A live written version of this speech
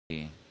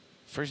The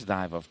first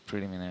dive of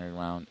preliminary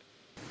round,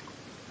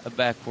 a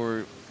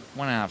backward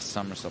 1.5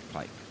 somersault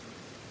pike.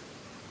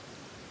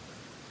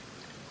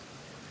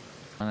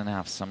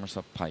 1.5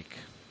 somersault pike.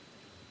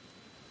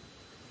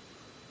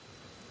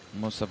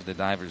 Most of the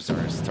divers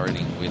are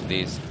starting with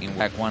this in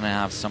back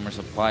 1.5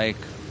 somersault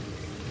pike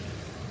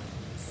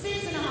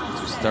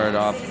to start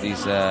off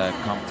this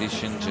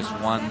competition. Just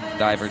one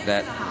diver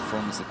that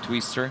performs a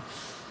twister.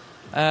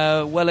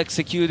 Well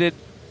executed,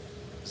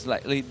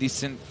 slightly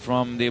decent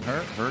from the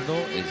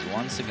hurdle is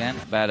once again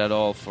bad at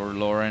all for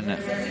Lauren.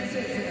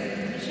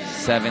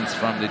 7th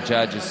from the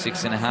judges,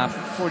 6.5,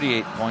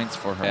 48 points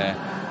for her.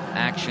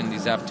 Action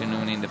this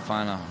afternoon in the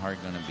final are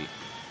going to be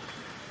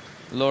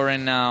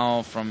Lauren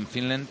now from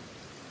Finland.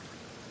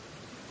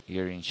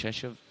 Here in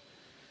Czechov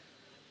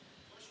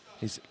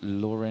is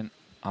Lauren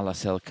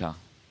Hallaselka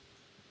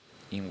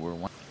in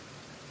World 1.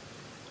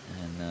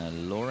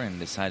 And Lauren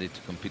decided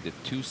to compete the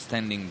 2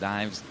 standing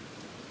dives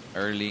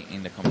early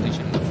in the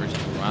competition in the first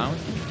 2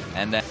 rounds.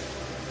 And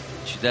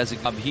she does a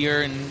job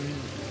here. And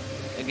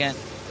again,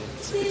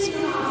 it's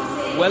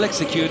well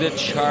executed,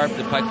 sharp.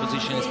 The pike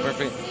position is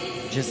perfect.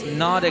 Just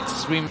not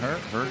extreme. Her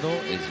hurdle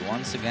is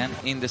once again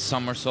in the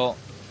somersault.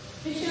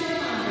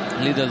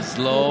 A little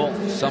slow.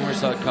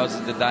 Somersault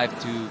causes the dive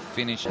to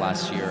finish.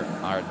 Last year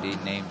are the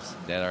names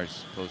that are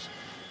supposed.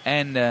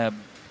 And I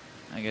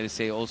gotta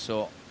say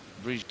also,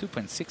 bridge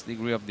 2.6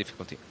 degree of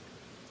difficulty.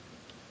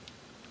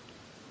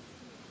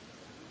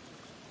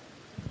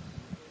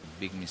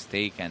 Big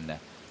mistake, and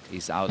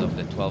is out of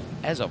the 12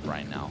 as of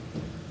right now.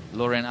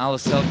 Lauren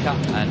Hallaselka,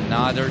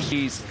 another.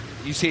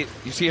 You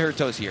see her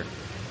toes here.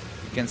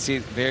 You can see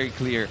it very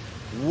clear,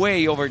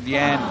 way over the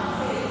end.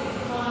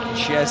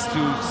 She has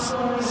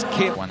to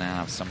skip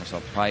 1.5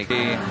 somersault pike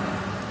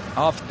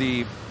off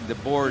the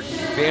board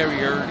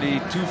very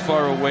early, too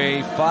far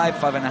away.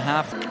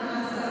 5.5.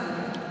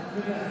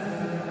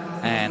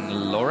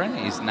 And Lauren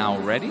is now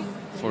ready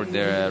for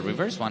the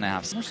reverse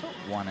 1.5 somersault,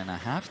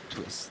 1.5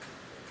 twist.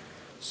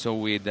 So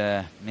with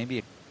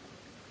maybe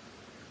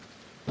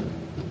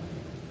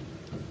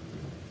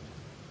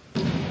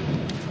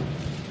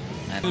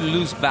and you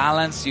lose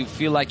balance, you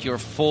feel like you're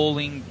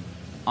falling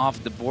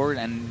off the board,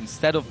 and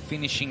instead of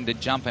finishing the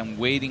jump and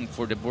waiting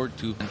for the board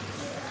to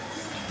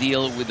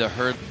deal with the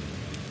hurdle,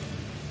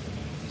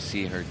 you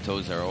see her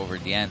toes are over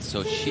the end.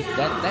 So the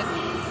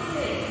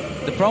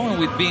problem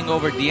with being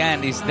over the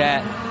end is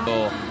that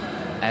go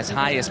as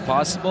high as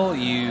possible.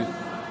 You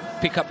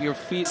pick up your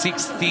feet.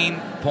 16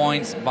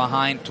 points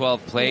behind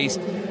 12th place,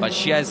 but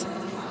she has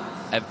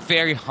a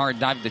very hard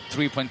dive, the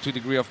 3.2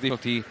 degree of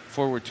difficulty,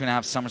 forward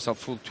 2.5 somersault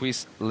full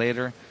twist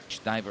later.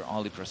 Diver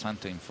Oli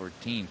Prosanto in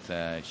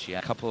 14th. She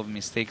had a couple of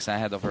mistakes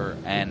ahead of her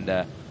and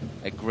a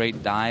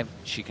great dive.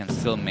 She can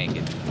still make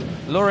it.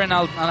 Lauren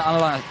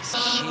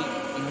she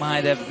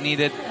might have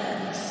needed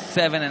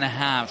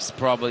 7.5s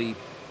probably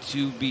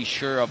to be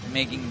sure of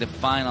making the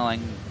final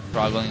and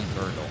struggling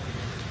hurdle.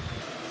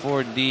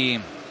 For the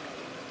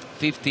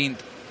 15th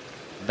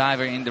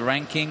diver in the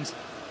rankings,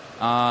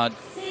 not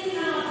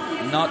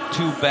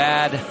too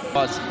bad.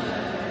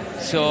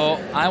 So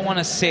I want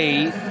to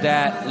say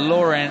that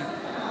Lauren,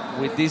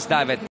 with this dive at